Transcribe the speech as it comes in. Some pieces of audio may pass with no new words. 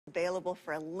Available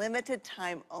for a limited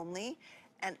time only,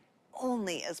 and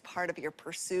only as part of your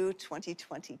Pursue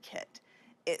 2020 kit.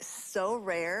 It's so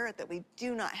rare that we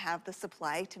do not have the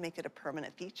supply to make it a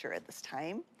permanent feature at this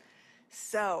time.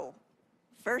 So,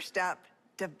 first up,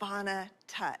 Divana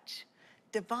Touch.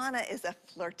 Divana is a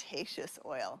flirtatious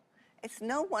oil. It's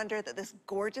no wonder that this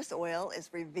gorgeous oil is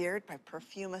revered by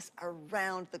perfumists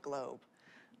around the globe.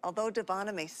 Although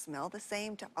Divana may smell the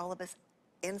same to all of us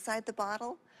inside the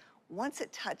bottle, once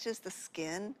it touches the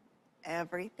skin,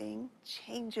 everything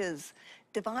changes.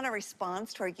 Divana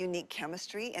responds to our unique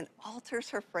chemistry and alters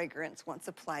her fragrance once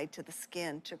applied to the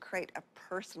skin to create a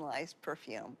personalized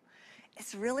perfume.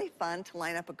 It's really fun to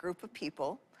line up a group of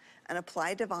people and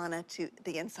apply Divana to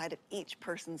the inside of each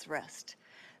person's wrist.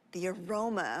 The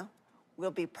aroma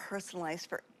will be personalized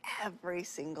for every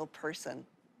single person.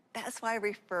 That's why I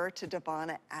refer to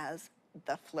Divana as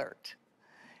the flirt.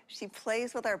 She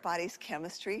plays with our body's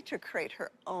chemistry to create her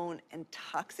own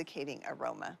intoxicating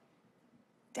aroma.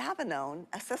 Davenone,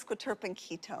 a sesquiterpene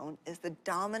ketone, is the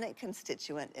dominant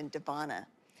constituent in Divana.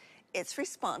 It's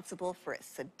responsible for its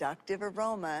seductive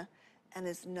aroma and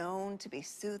is known to be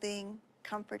soothing,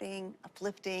 comforting,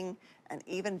 uplifting, and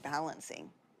even balancing.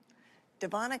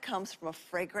 Divana comes from a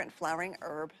fragrant flowering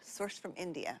herb sourced from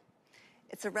India.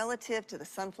 It's a relative to the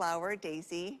sunflower,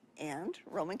 daisy, and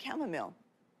Roman chamomile.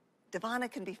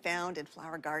 Divana can be found in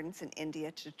flower gardens in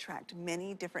India to attract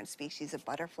many different species of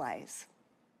butterflies.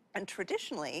 And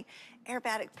traditionally,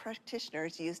 Ayurvedic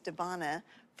practitioners use Divana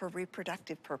for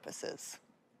reproductive purposes.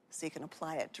 So you can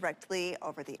apply it directly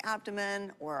over the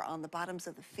abdomen or on the bottoms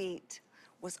of the feet.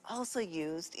 Was also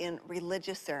used in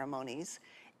religious ceremonies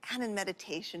and in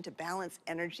meditation to balance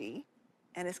energy,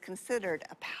 and is considered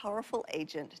a powerful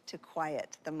agent to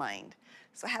quiet the mind.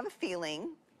 So I have a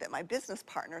feeling that my business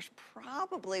partners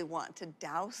probably want to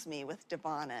douse me with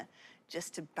Divana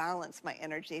just to balance my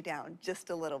energy down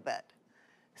just a little bit.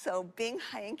 So being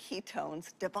high in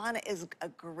ketones, Divana is a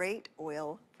great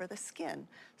oil for the skin.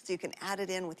 So you can add it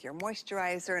in with your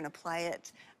moisturizer and apply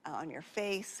it on your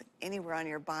face, anywhere on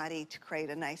your body to create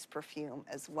a nice perfume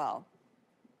as well.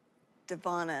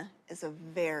 Divana is a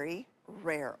very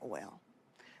rare oil.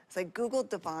 As I Googled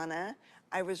Divana,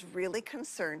 I was really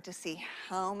concerned to see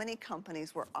how many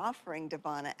companies were offering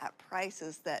Divana at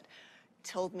prices that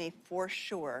told me for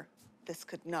sure this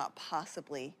could not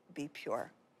possibly be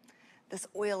pure. This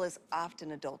oil is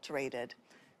often adulterated,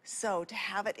 so to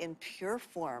have it in pure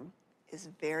form is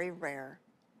very rare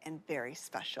and very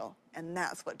special, and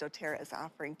that's what doTERRA is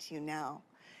offering to you now.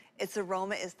 Its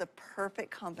aroma is the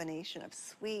perfect combination of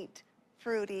sweet,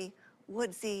 fruity,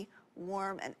 woodsy,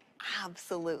 warm, and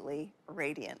absolutely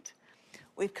radiant.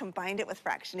 We've combined it with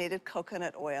fractionated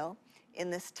coconut oil in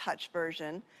this touch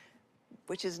version,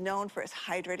 which is known for its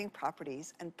hydrating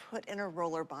properties, and put in a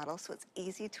roller bottle so it's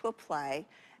easy to apply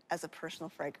as a personal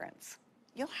fragrance.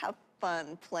 You'll have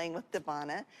fun playing with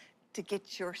Divana to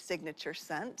get your signature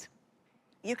scent.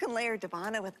 You can layer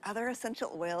Divana with other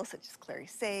essential oils such as clary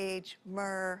sage,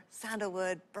 myrrh,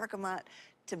 sandalwood, bergamot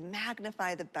to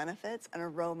magnify the benefits and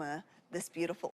aroma this beautiful